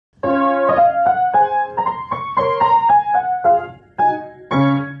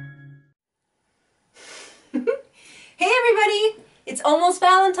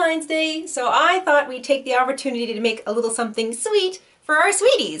Valentine's Day, so I thought we'd take the opportunity to make a little something sweet for our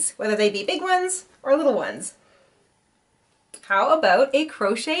sweeties, whether they be big ones or little ones. How about a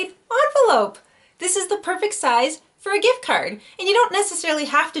crocheted envelope? This is the perfect size for a gift card, and you don't necessarily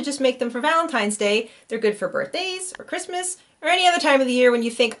have to just make them for Valentine's Day. They're good for birthdays or Christmas or any other time of the year when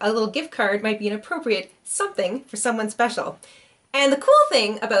you think a little gift card might be an appropriate something for someone special. And the cool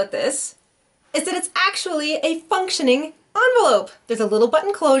thing about this is that it's actually a functioning envelope. There's a little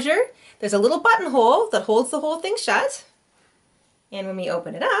button closure, there's a little buttonhole that holds the whole thing shut, and when we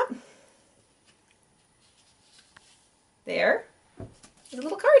open it up, there's a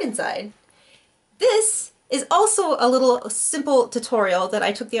little card inside. This is also a little simple tutorial that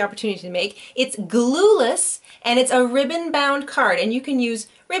I took the opportunity to make. It's glueless and it's a ribbon bound card, and you can use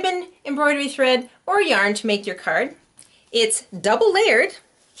ribbon, embroidery thread, or yarn to make your card. It's double layered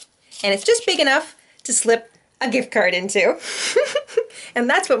and it's just big enough to slip a gift card into. And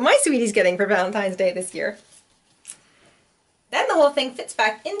that's what my sweetie's getting for Valentine's Day this year. Then the whole thing fits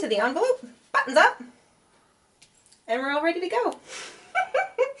back into the envelope, buttons up, and we're all ready to go.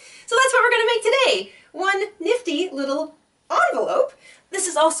 So that's what we're going to make today. One nifty little envelope. This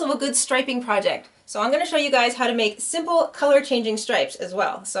is also a good striping project. So I'm going to show you guys how to make simple color changing stripes as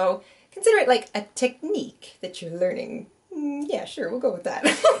well. So consider it like a technique that you're learning. Yeah, sure, we'll go with that.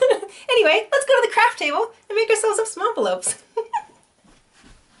 Anyway, let's go to the craft table and make ourselves some small envelopes.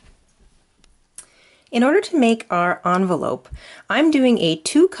 In order to make our envelope, I'm doing a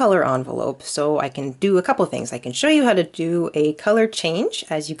 2-color envelope, so I can do a couple of things. I can show you how to do a color change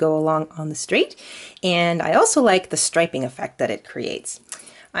as you go along on the straight, and I also like the striping effect that it creates.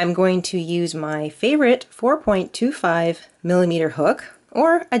 I'm going to use my favorite 4.25 millimeter hook,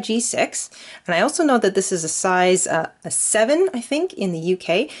 or a G6, and I also know that this is a size a 7, I think, in the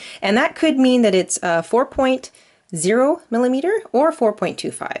UK, and that could mean that it's 4.0 millimeter or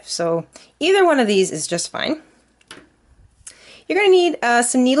 4.25, so either one of these is just fine. You're going to need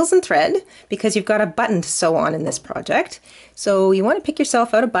some needles and thread because you've got a button to sew on in this project. So you want to pick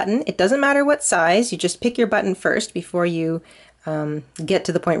yourself out a button. It doesn't matter what size, you just pick your button first before you get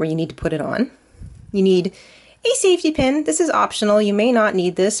to the point where you need to put it on. You need a safety pin. This is optional. You may not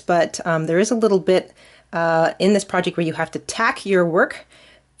need this, but there is a little bit in this project where you have to tack your work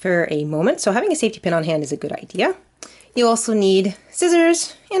for a moment, so having a safety pin on hand is a good idea. You also need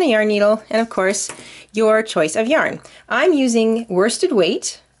scissors and a yarn needle, and of course your choice of yarn. I'm using worsted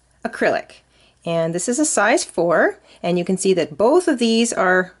weight acrylic, and this is a size 4, and you can see that both of these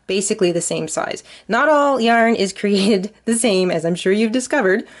are basically the same size. Not all yarn is created the same, as I'm sure you've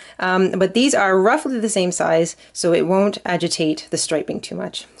discovered, but these are roughly the same size, so it won't agitate the striping too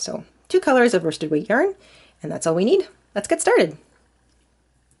much. So 2 colors of worsted weight yarn, and that's all we need. Let's get started.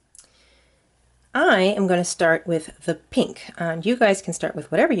 I am going to start with the pink, and you guys can start with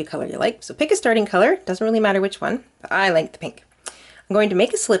whatever color you like. So pick a starting color, doesn't really matter which one, but I like the pink. I'm going to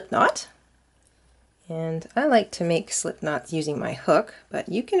make a slip knot, and I like to make slip knots using my hook, but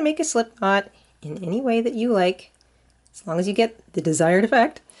you can make a slip knot in any way that you like, as long as you get the desired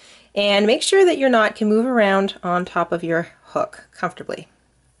effect. And make sure that your knot can move around on top of your hook comfortably.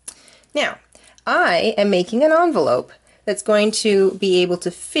 Now, I am making an envelope that's going to be able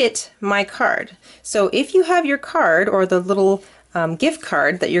to fit my card. So if you have your card or the little gift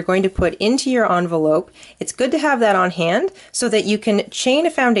card that you're going to put into your envelope, it's good to have that on hand so that you can chain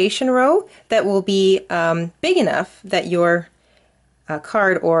a foundation row that will be big enough that your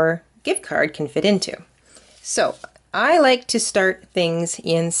card or gift card can fit into. So I like to start things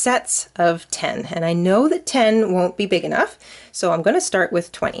in sets of 10, and I know that 10 won't be big enough, so I'm going to start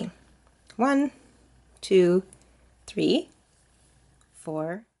with 20. 1, 2, 3,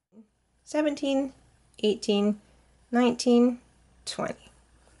 4, 17, 18, 19, 20.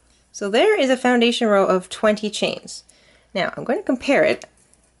 So there is a foundation row of 20 chains. Now I'm going to compare it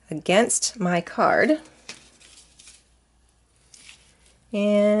against my card,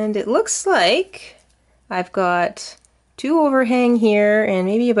 and it looks like I've got 2 overhang here and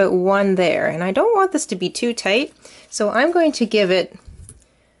maybe about 1 there, and I don't want this to be too tight, so I'm going to give it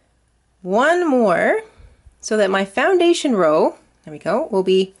 1 more so that my foundation row, there we go, will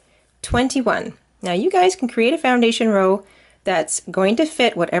be 21. Now you guys can create a foundation row that's going to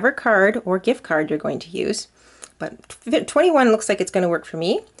fit whatever card or gift card you're going to use, but 21 looks like it's going to work for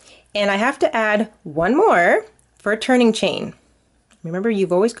me, and I have to add 1 more for a turning chain. Remember,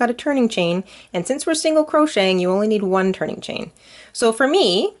 you've always got a turning chain, and since we're single crocheting, you only need 1 turning chain. So for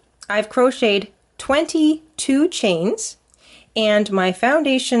me, I've crocheted 22 chains, and my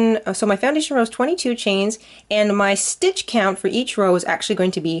foundation, so my foundation row is 22 chains, and my stitch count for each row is actually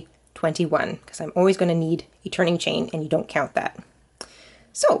going to be 21, because I'm always going to need a turning chain, and you don't count that.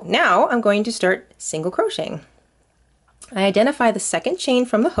 So now I'm going to start single crocheting. I identify the second chain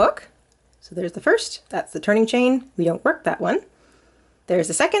from the hook. So there's the first, that's the turning chain. We don't work that one. There's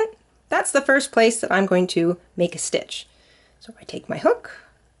the second, that's the first place that I'm going to make a stitch. So I take my hook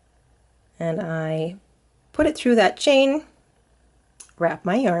and I put it through that chain, wrap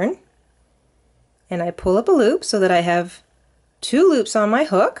my yarn, and I pull up a loop so that I have 2 loops on my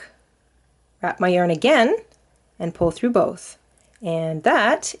hook, wrap my yarn again, and pull through both. And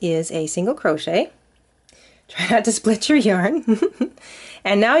that is a single crochet. Try not to split your yarn.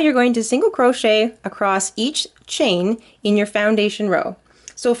 And now you're going to single crochet across each chain in your foundation row.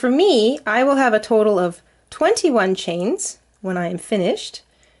 So for me, I will have a total of 21 chains when I am finished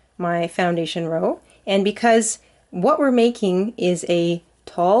my foundation row. And because what we're making is a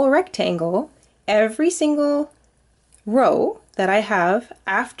tall rectangle, every single row that I have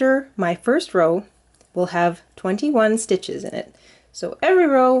after my first row will have 21 stitches in it. So every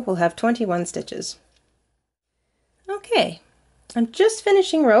row will have 21 stitches. Okay, I'm just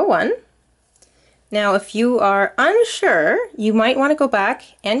finishing row 1. Now if you are unsure, you might want to go back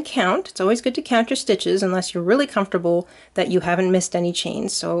and count. It's always good to count your stitches unless you're really comfortable that you haven't missed any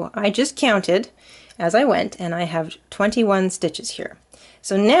chains. So I just counted as I went and I have 21 stitches here.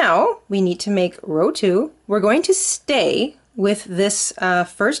 So now we need to make row 2. We're going to stay with this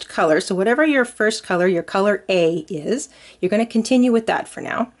first color. So whatever your first color, your color A is, you're going to continue with that for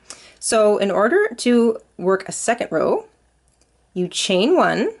now. So in order to work a second row, you chain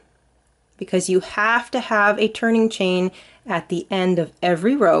 1, because you have to have a turning chain at the end of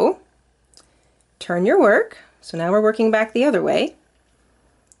every row. Turn your work. So now we're working back the other way.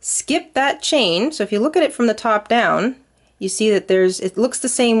 Skip that chain. So if you look at it from the top down, you see that it looks the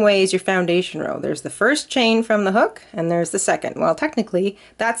same way as your foundation row. There's the first chain from the hook and there's the second. Well, technically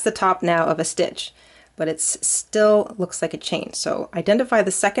that's the top now of a stitch, but it still looks like a chain. So identify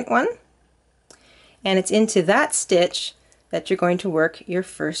the second one, and it's into that stitch that you're going to work your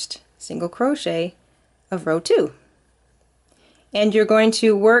first single crochet of row 2. And you're going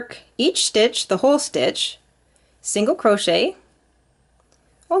to work each stitch, the whole stitch, single crochet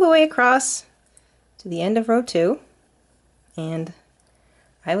all the way across to the end of row 2. And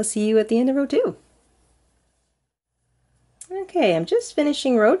I will see you at the end of row 2. Okay, I'm just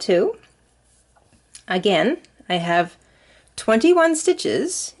finishing row 2. Again, I have 21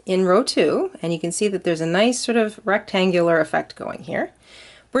 stitches in row 2, and you can see that there's a nice sort of rectangular effect going here.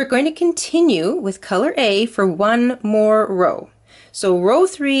 We're going to continue with color A for 1 more row. So row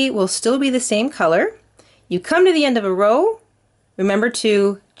 3 will still be the same color. You come to the end of a row, remember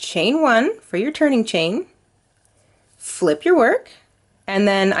to chain 1 for your turning chain, flip your work, and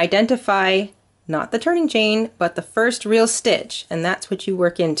then identify not the turning chain, but the first real stitch, and that's what you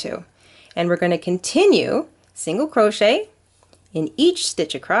work into. And we're going to continue single crochet in each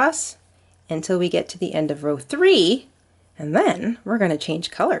stitch across until we get to the end of row 3, and then we're going to change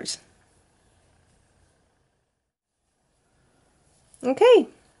colors. Okay,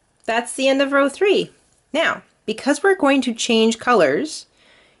 that's the end of row 3. Now, because we're going to change colors,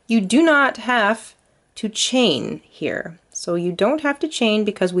 you do not have to chain here. So you don't have to chain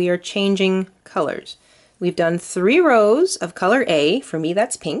because we are changing colors. We've done 3 rows of color A. For me,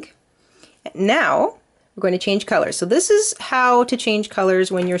 that's pink. Now we're going to change colors. So this is how to change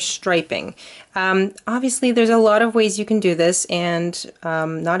colors when you're striping. Obviously there's a lot of ways you can do this, and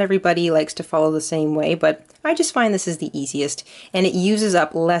not everybody likes to follow the same way, but I just find this is the easiest and it uses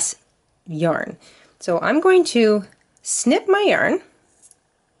up less yarn. So I'm going to snip my yarn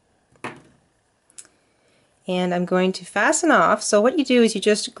and I'm going to fasten off. So what you do is you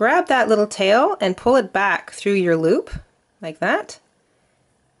just grab that little tail and pull it back through your loop like that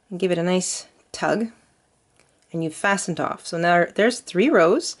and give it a nice tug, and you've fastened off. So now there's 3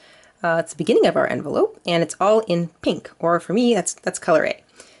 rows. It's the beginning of our envelope and it's all in pink, or for me that's color A.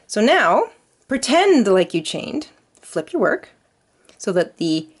 So now pretend like you chained, flip your work so that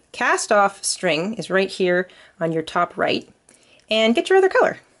the cast off string is right here on your top right, and get your other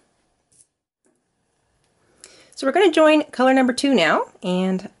color. So we're going to join color number 2 now,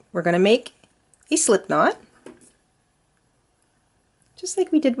 and we're going to make a slip knot just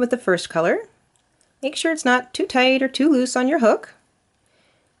like we did with the first color. Make sure it's not too tight or too loose on your hook.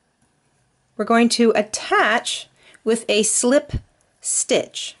 We're going to attach with a slip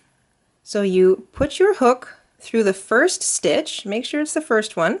stitch. So you put your hook through the first stitch, make sure it's the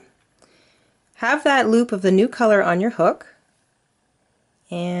first one, have that loop of the new color on your hook,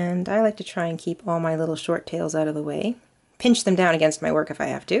 and I like to try and keep all my little short tails out of the way, pinch them down against my work if I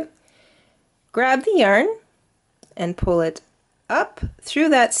have to. Grab the yarn and pull it up through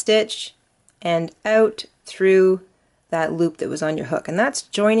that stitch and out through that loop that was on your hook, and that's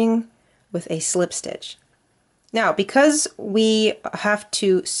joining with a slip stitch. Now, because we have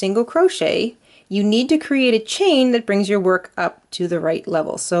to single crochet, you need to create a chain that brings your work up to the right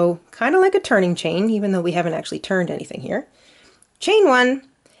level. So kind of like a turning chain, even though we haven't actually turned anything here. Chain one,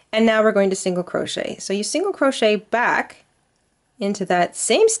 and now we're going to single crochet. So you single crochet back into that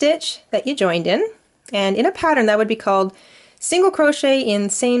same stitch that you joined in, and in a pattern that would be called single crochet in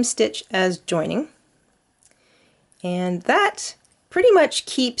same stitch as joining. And that pretty much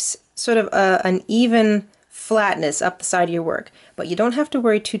keeps sort of an even flatness up the side of your work, but you don't have to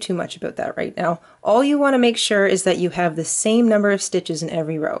worry too much about that right now. All you want to make sure is that you have the same number of stitches in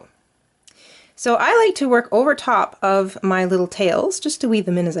every row. So I like to work over top of my little tails just to weave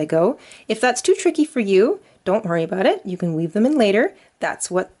them in as I go. If that's too tricky for you, don't worry about it. You can weave them in later. That's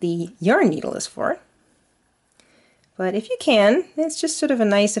what the yarn needle is for. But if you can, it's just sort of a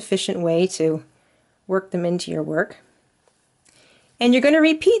nice efficient way to work them into your work. And you're going to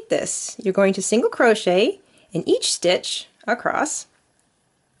repeat this. You're going to single crochet in each stitch across,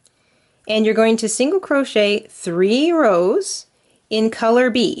 and you're going to single crochet 3 rows in color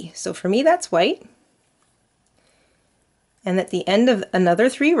B. So for me that's white. And at the end of another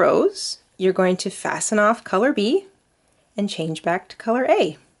 3 rows, you're going to fasten off color B and change back to color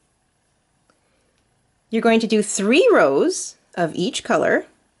A. You're going to do 3 rows of each color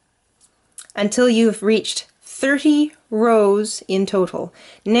until you've reached 30 rows in total.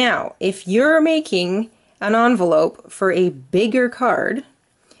 Now, if you're making an envelope for a bigger card,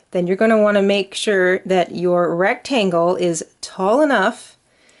 then you're going to want to make sure that your rectangle is tall enough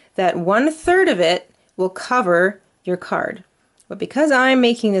that 1/3 of it will cover your card. But because I'm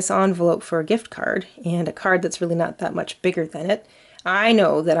making this envelope for a gift card, and a card that's really not that much bigger than it, I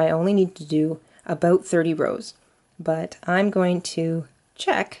know that I only need to do about 30 rows. But I'm going to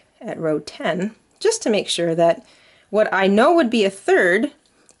check at row 10 just to make sure that what I know would be 1/3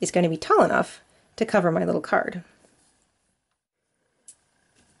 is going to be tall enough to cover my little card.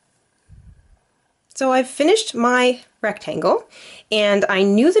 So I've finished my rectangle, and I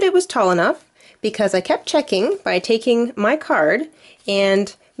knew that it was tall enough because I kept checking by taking my card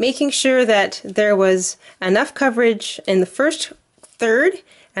and making sure that there was enough coverage in the first third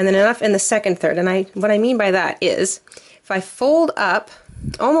and then enough in the second third. And what I mean by that is if I fold up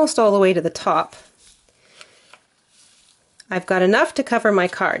almost all the way to the top, I've got enough to cover my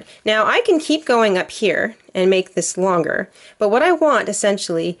card. Now I can keep going up here and make this longer, but what I want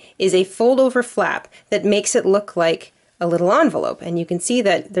essentially is a fold over flap that makes it look like a little envelope. And you can see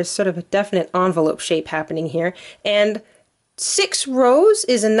that there's sort of a definite envelope shape happening here. And 6 rows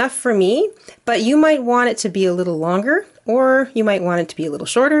is enough for me, but you might want it to be a little longer, or you might want it to be a little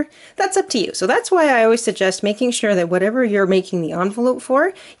shorter. That's up to you. So that's why I always suggest making sure that whatever you're making the envelope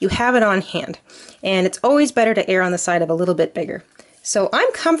for, you have it on hand. And it's always better to err on the side of a little bit bigger. So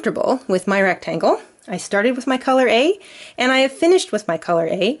I'm comfortable with my rectangle. I started with my color A, and I have finished with my color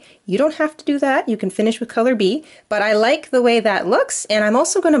A. You don't have to do that. You can finish with color B, but I like the way that looks, and I'm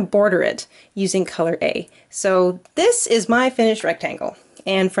also going to border it using color A. So this is my finished rectangle.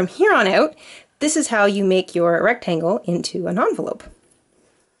 And from here on out, this is how you make your rectangle into an envelope.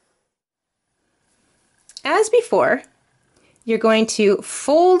 As before, you're going to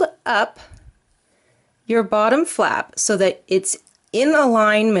fold up your bottom flap so that it's in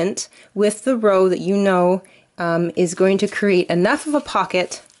alignment with the row that you know is going to create enough of a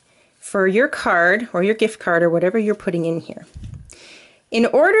pocket for your card or your gift card or whatever you're putting in here. In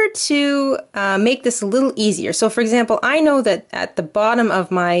order to make this a little easier, so for example, I know that at the bottom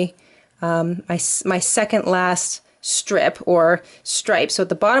of my my second last strip or stripe, so at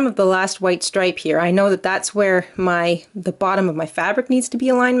the bottom of the last white stripe here, I know that that's where the bottom of my fabric needs to be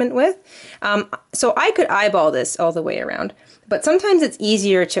alignment with. So I could eyeball this all the way around, but sometimes it's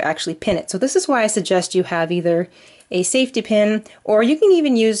easier to actually pin it. So this is why I suggest you have either a safety pin, or you can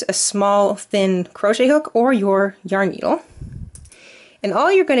even use a small thin crochet hook or your yarn needle. And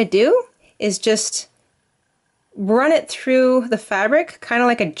all you're going to do is just run it through the fabric, kind of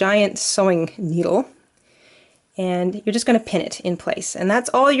like a giant sewing needle. And you're just going to pin it in place. And that's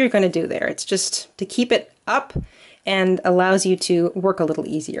all you're going to do there. It's just to keep it up and allows you to work a little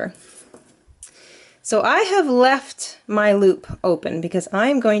easier. So I have left my loop open because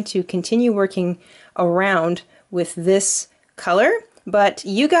I'm going to continue working around with this color. But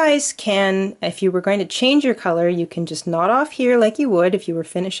you guys can, if you were going to change your color, you can just knot off here like you would if you were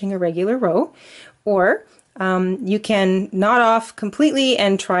finishing a regular row. Or you can knot off completely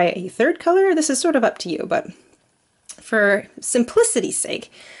and try a third color. This is sort of up to you, but for simplicity's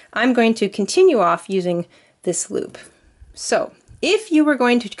sake, I'm going to continue off using this loop. So if you were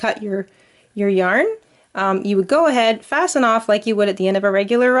going to cut your yarn, you would go ahead, fasten off like you would at the end of a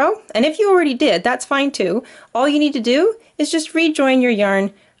regular row. And if you already did, that's fine too. All you need to do is just rejoin your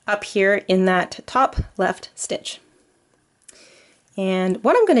yarn up here in that top left stitch. And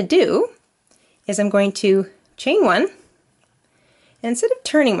what I'm going to do is I'm going to chain one, and instead of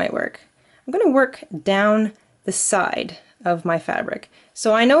turning my work, I'm going to work down the side of my fabric.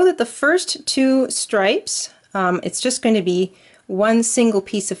 So I know that the first two stripes, it's just going to be one single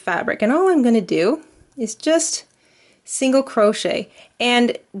piece of fabric, and all I'm going to do is just single crochet.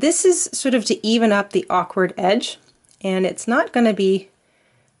 And this is sort of to even up the awkward edge, and it's not going to be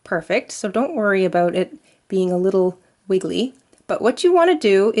perfect, so don't worry about it being a little wiggly. But what you want to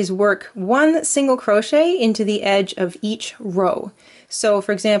do is work one single crochet into the edge of each row. So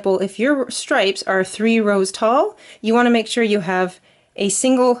for example, if your stripes are 3 rows tall, you want to make sure you have a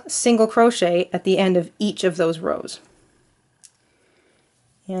single crochet at the end of each of those rows.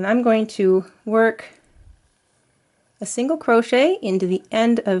 And I'm going to work a single crochet into the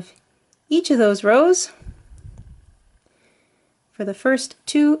end of each of those rows for the first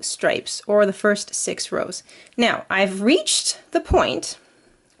 2 stripes, or the first 6 rows. Now I've reached the point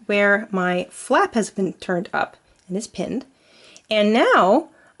where my flap has been turned up and is pinned, and now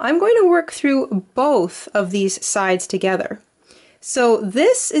I'm going to work through both of these sides together. So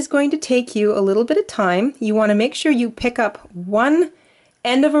this is going to take you a little bit of time. You want to make sure you pick up one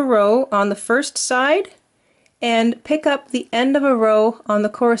end of a row on the first side and pick up the end of a row on the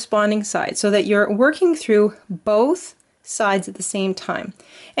corresponding side, so that you're working through both sides at the same time.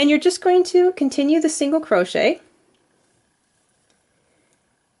 And you're just going to continue the single crochet,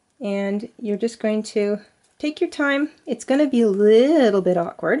 and you're just going to take your time. It's going to be a little bit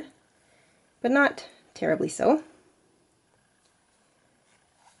awkward, but not terribly so.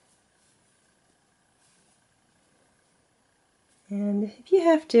 And if you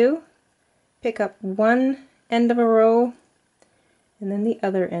have to, pick up one end of a row and then the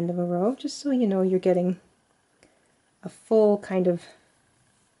other end of a row, just so you know you're getting a full kind of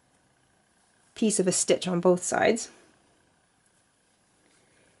piece of a stitch on both sides.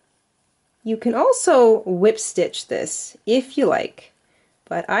 You can also whip stitch this if you like,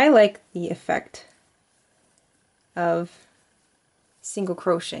 but I like the effect of single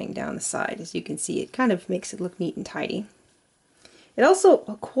crocheting down the side. As you can see, it kind of makes it look neat and tidy. It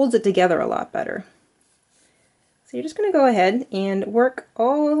also holds it together a lot better. So you're just going to go ahead and work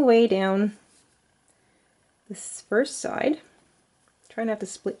all the way down this first side. Try not to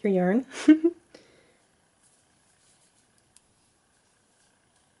split your yarn.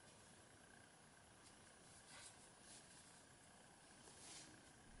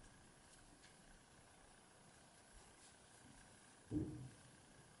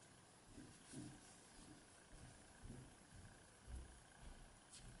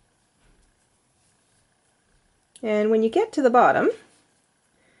 And when you get to the bottom,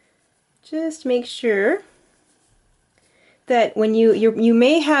 just make sure that when you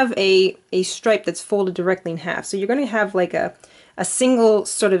may have a stripe that's folded directly in half, so you're going to have like a single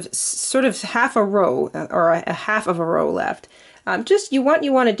sort of half a row, or a half of a row left. What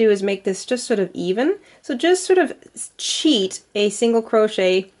you want to do is make this just sort of even. So just sort of cheat a single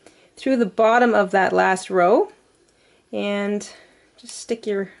crochet through the bottom of that last row, and just stick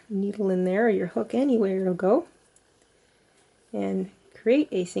your needle in there, or your hook, anywhere it'll go, and create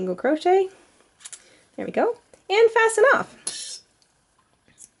a single crochet. There we go. And fasten off.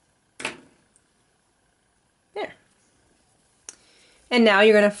 There. And now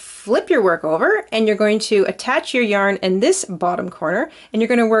you're going to flip your work over, and you're going to attach your yarn in this bottom corner, and you're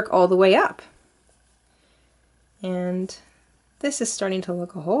going to work all the way up. And this is starting to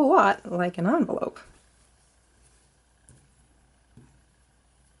look a whole lot like an envelope.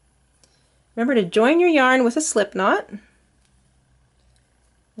 Remember to join your yarn with a slip knot.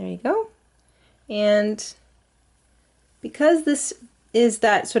 There you go. And because this is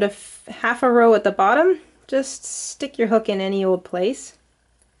that sort of half a row at the bottom, just stick your hook in any old place.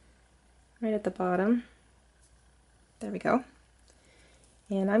 Right at the bottom. There we go.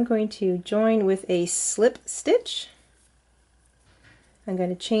 And I'm going to join with a slip stitch. I'm going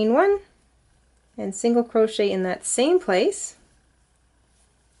to chain one and single crochet in that same place.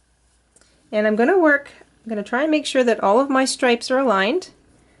 And I'm going to try and make sure that all of my stripes are aligned.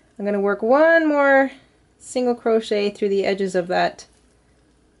 I'm going to work one more single crochet through the edges of that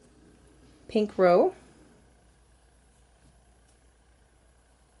pink row.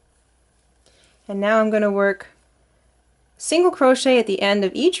 And now I'm going to work single crochet at the end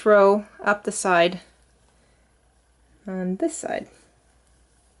of each row up the side on this side.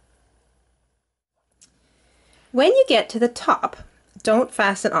 When you get to the top, don't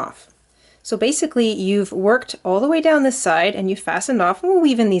fasten off. So basically you've worked all the way down this side and you've fastened off, and we'll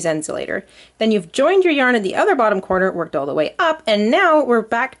weave in these ends later. Then you've joined your yarn at the other bottom corner, worked all the way up, and now we're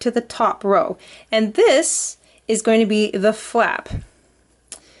back to the top row. And this is going to be the flap.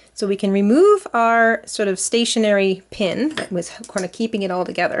 So we can remove our sort of stationary pin that was kind of keeping it all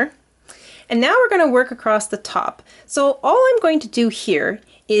together. And now we're going to work across the top. So all I'm going to do here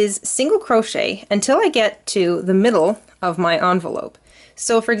is single crochet until I get to the middle of my envelope.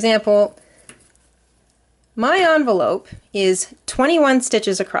 So for example, my envelope is 21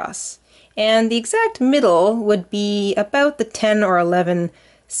 stitches across, and the exact middle would be about the 10 or 11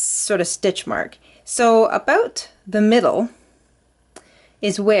 sort of stitch mark. So about the middle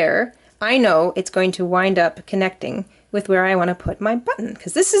is where I know it's going to wind up connecting with where I want to put my button,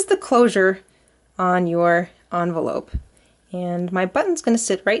 because this is the closure on your envelope. And my button's going to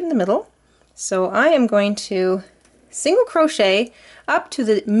sit right in the middle. So I am going to single crochet up to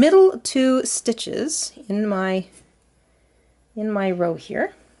the middle 2 stitches in my row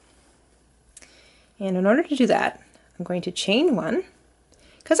here. And in order to do that, I'm going to chain 1,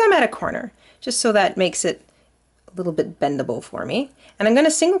 because I'm at a corner, just so that makes it a little bit bendable for me. And I'm going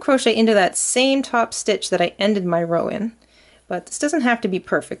to single crochet into that same top stitch that I ended my row in. But this doesn't have to be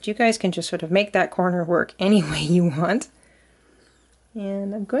perfect. You guys can just sort of make that corner work any way you want.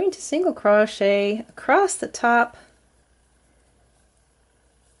 And I'm going to single crochet across the top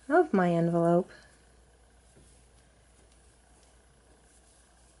of my envelope.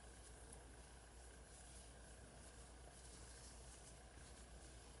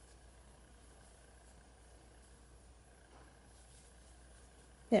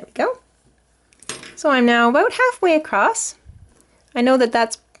 There we go. So I'm now about halfway across. I know that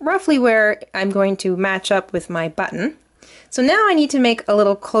that's roughly where I'm going to match up with my button. So now I need to make a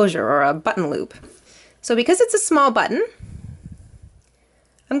little closure, or a button loop. So because it's a small button,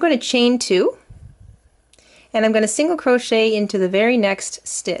 I'm going to chain 2, and I'm going to single crochet into the very next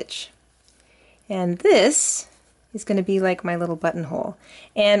stitch. And this is going to be like my little buttonhole.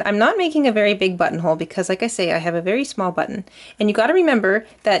 And I'm not making a very big buttonhole because, like I say, I have a very small button. And you got to remember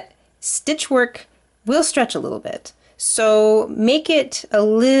that stitch work will stretch a little bit. So make it a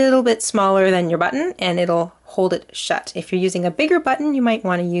little bit smaller than your button and it'll hold it shut. If you're using a bigger button, you might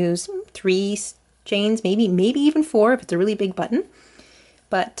want to use 3 chains, maybe even 4 if it's a really big button.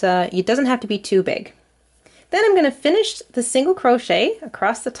 But it doesn't have to be too big. Then I'm going to finish the single crochet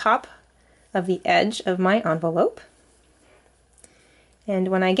across the top of the edge of my envelope. And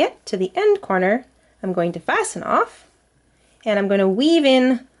when I get to the end corner, I'm going to fasten off, and I'm going to weave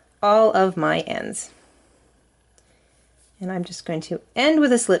in all of my ends. And I'm just going to end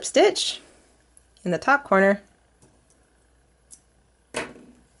with a slip stitch in the top corner.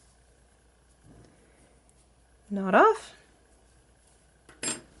 Knot off.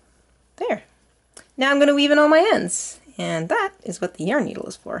 There. Now I'm going to weave in all my ends, and that is what the yarn needle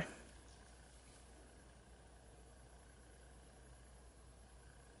is for.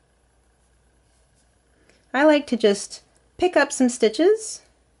 I like to just pick up some stitches,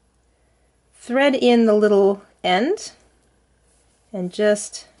 thread in the little end, and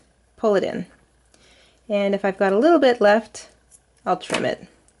just pull it in. And if I've got a little bit left, I'll trim it.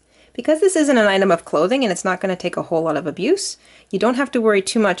 Because this isn't an item of clothing and it's not going to take a whole lot of abuse, you don't have to worry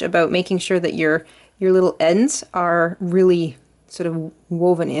too much about making sure that your little ends are really sort of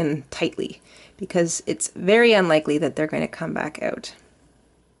woven in tightly, because it's very unlikely that they're going to come back out.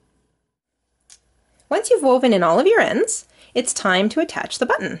 Once you've woven in all of your ends, it's time to attach the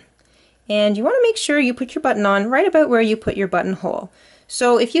button. And you want to make sure you put your button on right about where you put your buttonhole.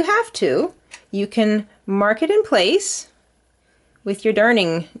 So if you have to, you can mark it in place with your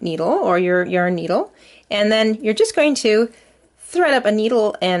darning needle or your yarn needle, and then you're just going to thread up a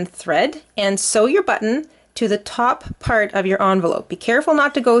needle and thread and sew your button to the top part of your envelope. Be careful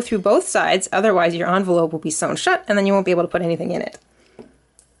not to go through both sides, otherwise your envelope will be sewn shut and then you won't be able to put anything in it.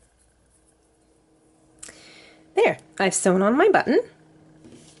 There, I've sewn on my button.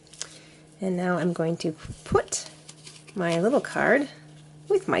 And now I'm going to put my little card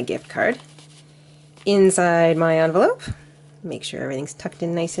with my gift card inside my envelope. Make sure everything's tucked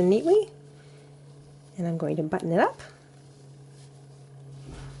in nice and neatly. And I'm going to button it up.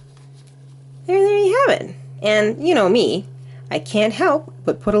 There you have it. And you know me, I can't help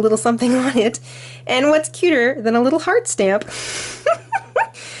but put a little something on it. And what's cuter than a little heart stamp?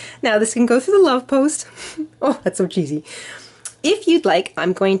 Now this can go through the love post. Oh, that's so cheesy. If you'd like,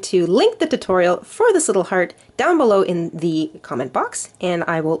 I'm going to link the tutorial for this little heart down below in the comment box, and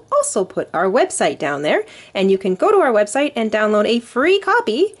I will also put our website down there, and you can go to our website and download a free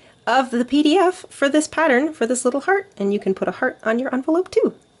copy of the PDF for this pattern, for this little heart, and you can put a heart on your envelope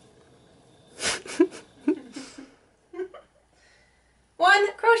too.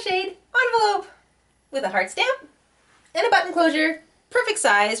 One crocheted envelope with a heart stamp and a button closure. Perfect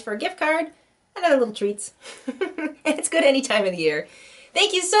size for a gift card and other little treats. And it's good any time of the year.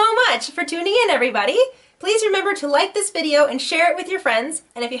 Thank you so much for tuning in, everybody. Please remember to like this video and share it with your friends.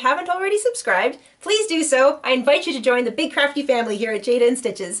 And if you haven't already subscribed, please do so. I invite you to join the big crafty family here at Jayda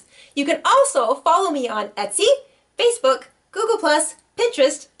InStitches. You can also follow me on Etsy, Facebook, Google+,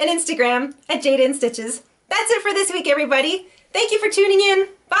 Pinterest, and Instagram at Jayda InStitches. That's it for this week, everybody. Thank you for tuning in.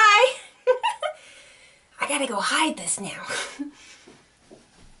 Bye. I gotta go hide this now.